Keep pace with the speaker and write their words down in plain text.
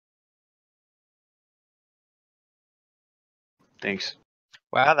Thanks.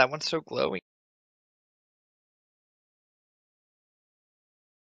 Wow, that one's so glowy.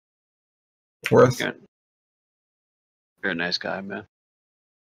 Worth. You're a nice guy, man.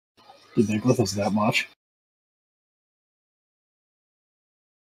 You think with us that much?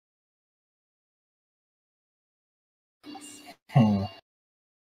 Hmm.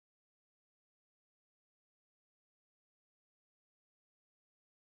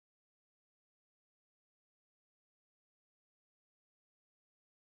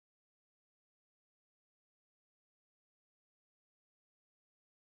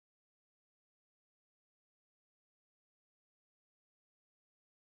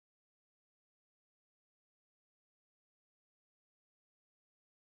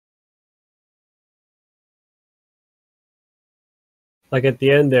 Like at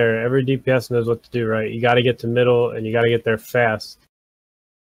the end there, every DPS knows what to do, right? You got to get to middle, and you got to get there fast.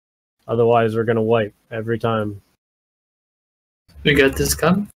 Otherwise, we're gonna wipe every time. We got this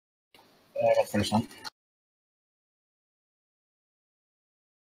gun. I got first one.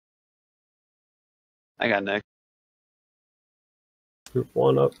 I got next. Group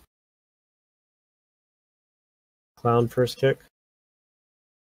 1 up. Clown first kick.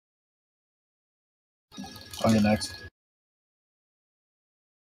 On you next.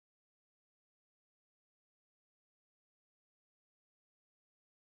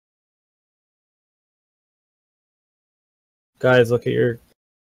 Guys, look at your...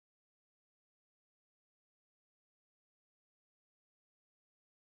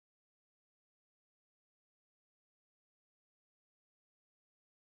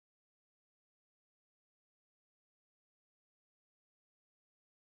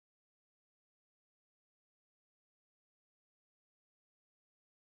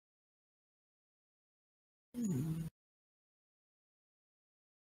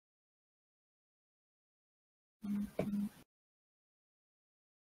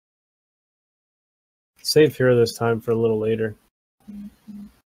 Save here this time for a little later.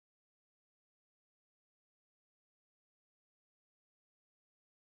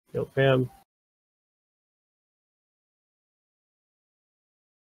 Yo, Pam.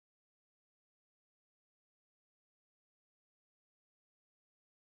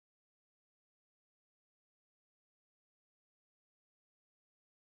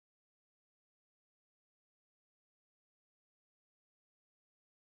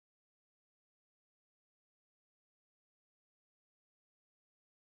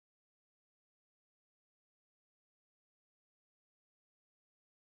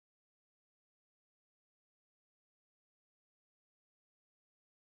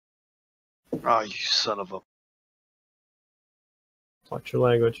 Oh, you son of a... Watch your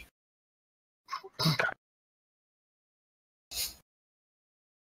language.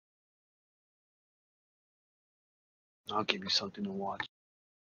 I'll give you something to watch.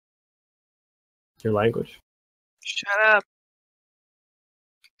 Your language. Shut up.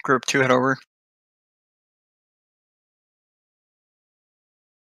 Group 2 head over.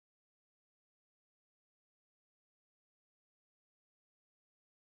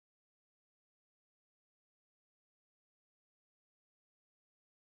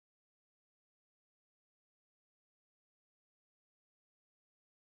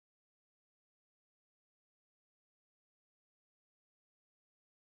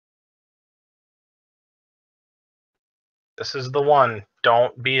 This is the one.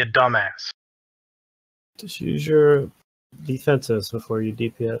 Don't be a dumbass. Just use your defenses before you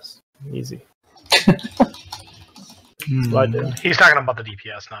DPS. Easy. That's what I did. He's talking about the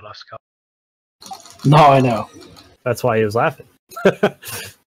DPS, not us. No, I know. That's why he was laughing.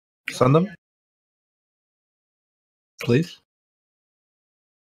 Send them. Please.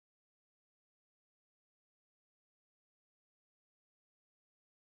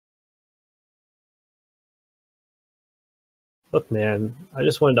 Look, man, I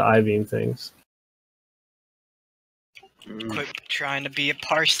just wanted to I-beam things. Quit trying to be a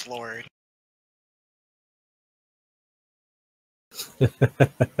parse lord. I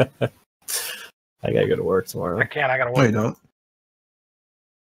gotta go to work tomorrow. I can't. I gotta No, work. you don't.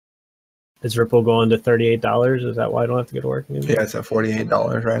 Is Ripple going to $38? Is that why I don't have to go to work anymore? Yeah, it's at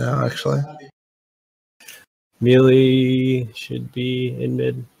 $48 right now, actually. Melee should be in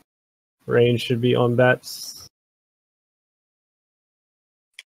mid. Range should be on bats.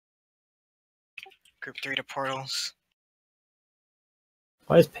 Group 3 to portals.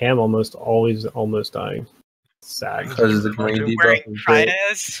 Why is Pam always dying? Sad. Because the green debuff Wearing is great.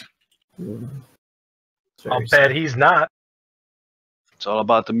 Fridays. It's I'll very bet sad. he's not. It's all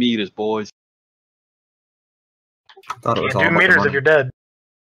about the meters, boys. Thought it was Can't all do about the meters money. if you're dead.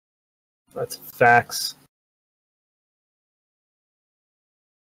 That's facts.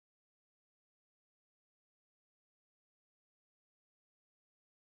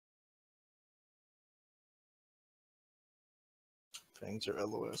 Fangs or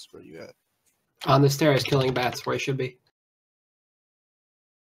LOS, where you at? On the stairs, killing bats where he should be.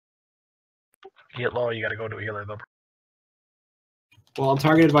 Get low, you gotta go to a healer though. Well, I'm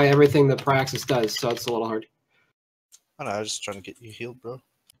targeted by everything that Praxis does, so it's a little hard. I don't know, I was just trying to get you healed, bro.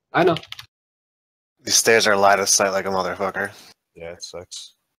 I know. These stairs are light of sight like a motherfucker. Yeah, it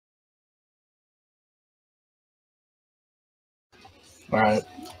sucks. Alright.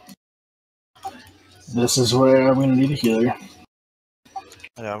 This is where I'm gonna need a healer.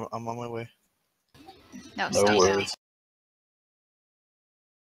 Yeah, I'm on my way. No, No stay down. worries.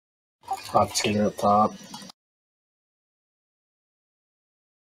 Obfuscator up top.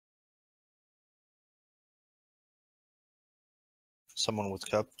 Someone with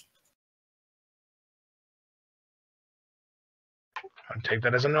cup. I'd take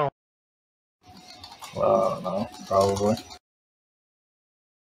that as a no. No, probably.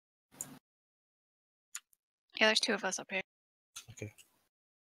 Yeah, there's 2 of us up here. Okay.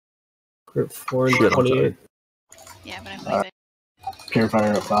 Group 4 and Shit, I'm 28. Yeah, but I'm Alright. leaving.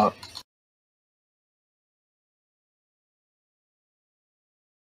 Purifier up top.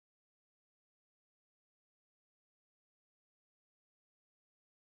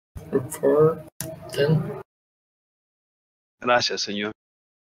 Group 4, 10. Gracias, señor.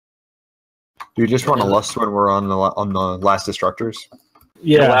 Do you just want to lust when we're on the last destructors?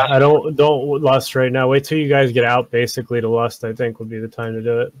 Yeah, I don't lust right now. Wait till you guys get out, basically, to lust. I think would be the time to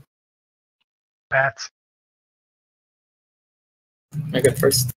do it. Bats. I get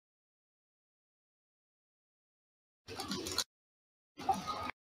first.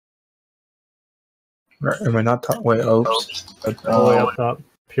 Am I not top? Wait, oops. All the way up top.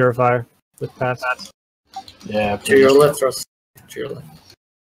 Purifier with pass. Yeah, To your left, Russ. To your left.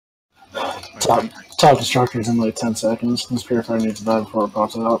 top destructors in like 10 seconds. This purifier needs to die before it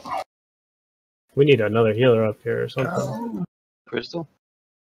pops out. We need another healer up here or something. Crystal?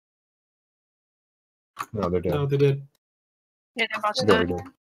 No, they're dead. No, they did. Yeah, they're about to They're die. dead.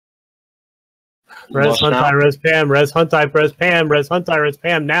 Res Huntai, Res Pam, Res Huntai, Res Pam, Res Huntai, Res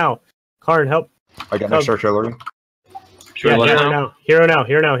Pam now. Karn, help. I got next artillery. Yeah, hero now. Hero now.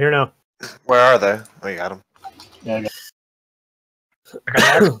 Hero now. Hero now. Where are they? Oh, you got them. Yeah, I got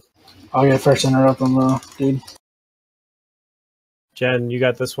next. I'll get first interrupt on the dude. Jen, you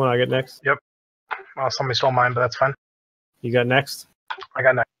got this one. I get next. Well, somebody stole mine, but that's fine. You got next. I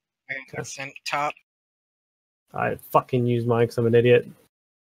got next. Consent top. I fucking use mine because I'm an idiot.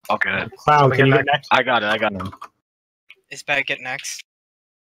 Okay. Clown, Somebody can you get get next? I got it. I got it. Is bad get next?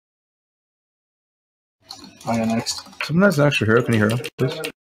 I got next. Someone has an extra hero. Can you hear him, please?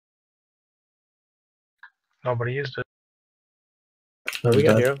 Nobody used it. No, we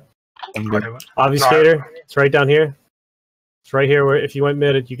got Dead. hero. I'm good. Obfuscator. It's right down here. It's right here. Where if you went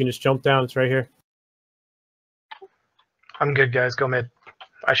mid, you can just jump down. It's right here. I'm good, guys. Go mid.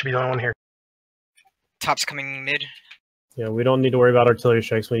 I should be the only one here. Top's coming mid. Yeah, we don't need to worry about artillery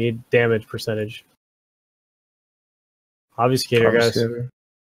strikes. We need damage percentage. Obfuscator, guys. Obfuscator.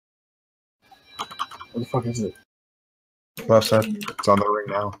 What the fuck is it? Left side. It's on the ring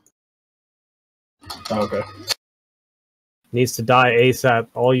now. Oh, okay. Needs to die ASAP.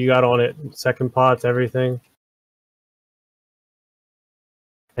 All you got on it. Second pots, everything.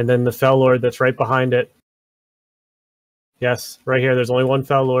 And then the Fell Lord that's right behind it. Yes, right here. There's only one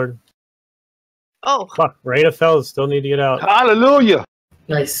Fell Lord. Oh, Fuck, Raina Fells still need to get out. Hallelujah!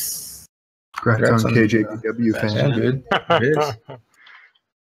 Nice. Congrats on KJPW, That's fan. good. It is.